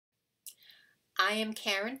I am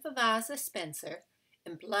Karen Favaza Spencer,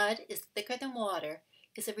 and Blood is Thicker Than Water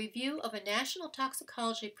is a review of a National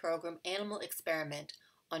Toxicology Program animal experiment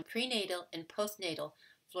on prenatal and postnatal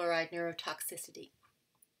fluoride neurotoxicity.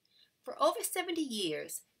 For over 70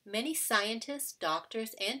 years, many scientists,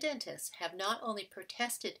 doctors, and dentists have not only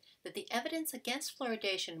protested that the evidence against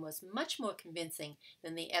fluoridation was much more convincing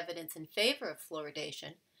than the evidence in favor of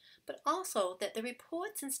fluoridation, but also that the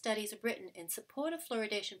reports and studies written in support of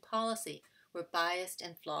fluoridation policy were biased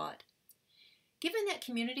and flawed. Given that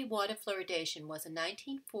community water fluoridation was a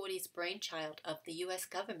 1940s brainchild of the U.S.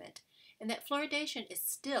 government, and that fluoridation is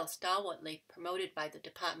still stalwartly promoted by the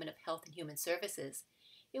Department of Health and Human Services,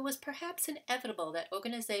 it was perhaps inevitable that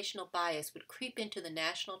organizational bias would creep into the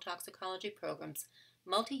National Toxicology Program's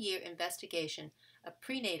multi-year investigation of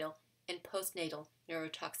prenatal and postnatal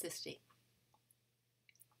neurotoxicity.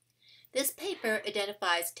 This paper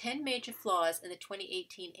identifies 10 major flaws in the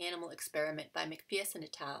 2018 animal experiment by McPherson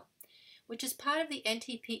et al., which is part of the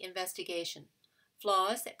NTP investigation,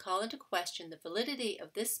 flaws that call into question the validity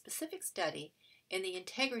of this specific study and the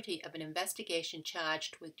integrity of an investigation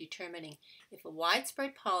charged with determining if a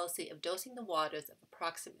widespread policy of dosing the waters of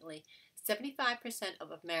approximately 75%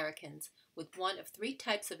 of Americans with one of three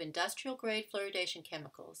types of industrial-grade fluoridation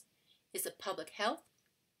chemicals is a public health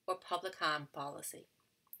or public harm policy.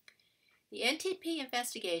 The NTP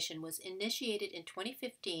investigation was initiated in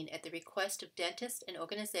 2015 at the request of dentists and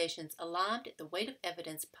organizations alarmed at the weight of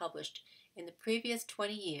evidence published in the previous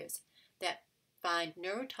 20 years that find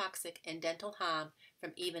neurotoxic and dental harm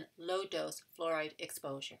from even low-dose fluoride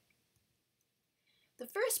exposure. The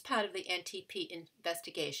first part of the NTP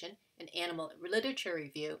investigation, an animal literature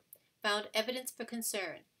review, found evidence for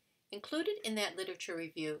concern. Included in that literature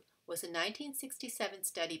review was a 1967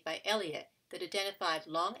 study by Elliott that identified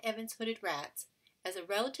long Evans hooded rats as a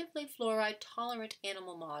relatively fluoride-tolerant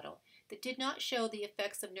animal model that did not show the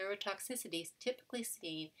effects of neurotoxicity typically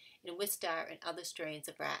seen in Wistar and other strains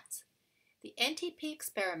of rats. The NTP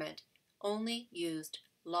experiment only used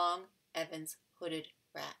long Evans hooded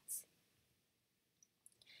rats.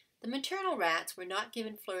 The maternal rats were not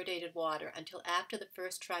given fluoridated water until after the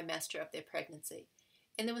first trimester of their pregnancy,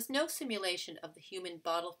 and there was no simulation of the human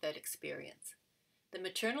bottle-fed experience. The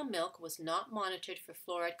maternal milk was not monitored for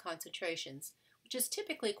fluoride concentrations, which is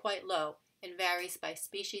typically quite low and varies by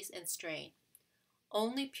species and strain.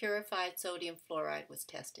 Only purified sodium fluoride was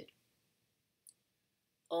tested.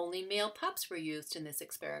 Only male pups were used in this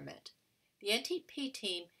experiment. The NTP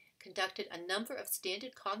team conducted a number of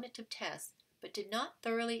standard cognitive tests, but did not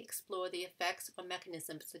thoroughly explore the effects or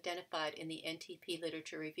mechanisms identified in the NTP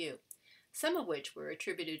literature review, some of which were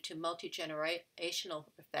attributed to multi-generational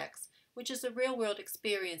effects, which is the real-world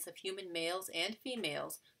experience of human males and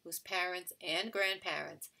females whose parents and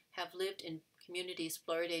grandparents have lived in communities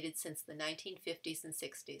fluoridated since the 1950s and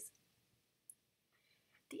 60s.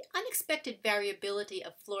 The unexpected variability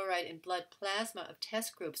of fluoride in blood plasma of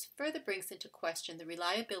test groups further brings into question the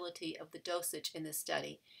reliability of the dosage in this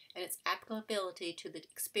study and its applicability to the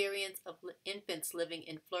experience of infants living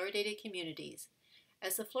in fluoridated communities,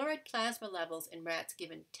 as the fluoride plasma levels in rats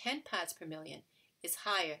given 10 parts per million is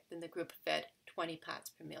higher than the group fed 20 parts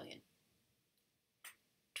per million.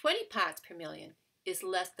 20 parts per million is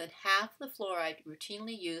less than half the fluoride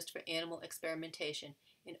routinely used for animal experimentation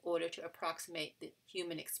in order to approximate the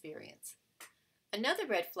human experience. Another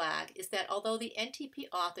red flag is that although the NTP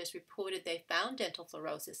authors reported they found dental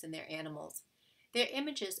fluorosis in their animals, their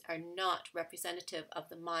images are not representative of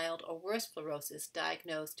the mild or worse fluorosis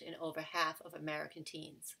diagnosed in over half of American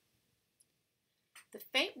teens. The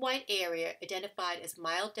faint white area identified as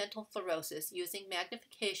mild dental fluorosis using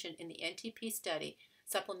magnification in the NTP study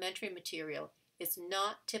supplementary material is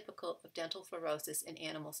not typical of dental fluorosis in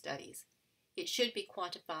animal studies. It should be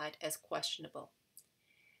quantified as questionable.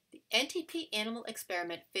 The NTP animal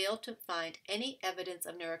experiment failed to find any evidence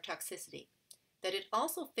of neurotoxicity. That it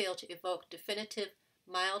also failed to evoke definitive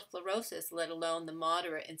mild fluorosis, let alone the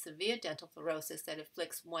moderate and severe dental fluorosis that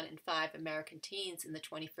afflicts 1 in 5 American teens in the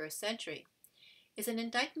 21st century, is an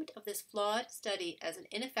indictment of this flawed study as an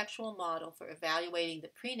ineffectual model for evaluating the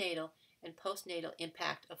prenatal and postnatal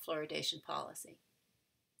impact of fluoridation policy.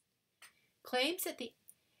 Claims that the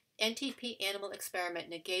NTP animal experiment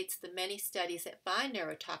negates the many studies that find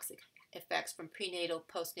neurotoxic effects from prenatal,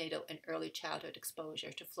 postnatal, and early childhood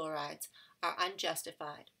exposure to fluorides are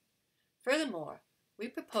unjustified. Furthermore, we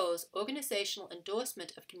propose organizational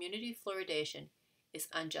endorsement of community fluoridation is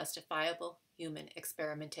unjustifiable human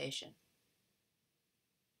experimentation.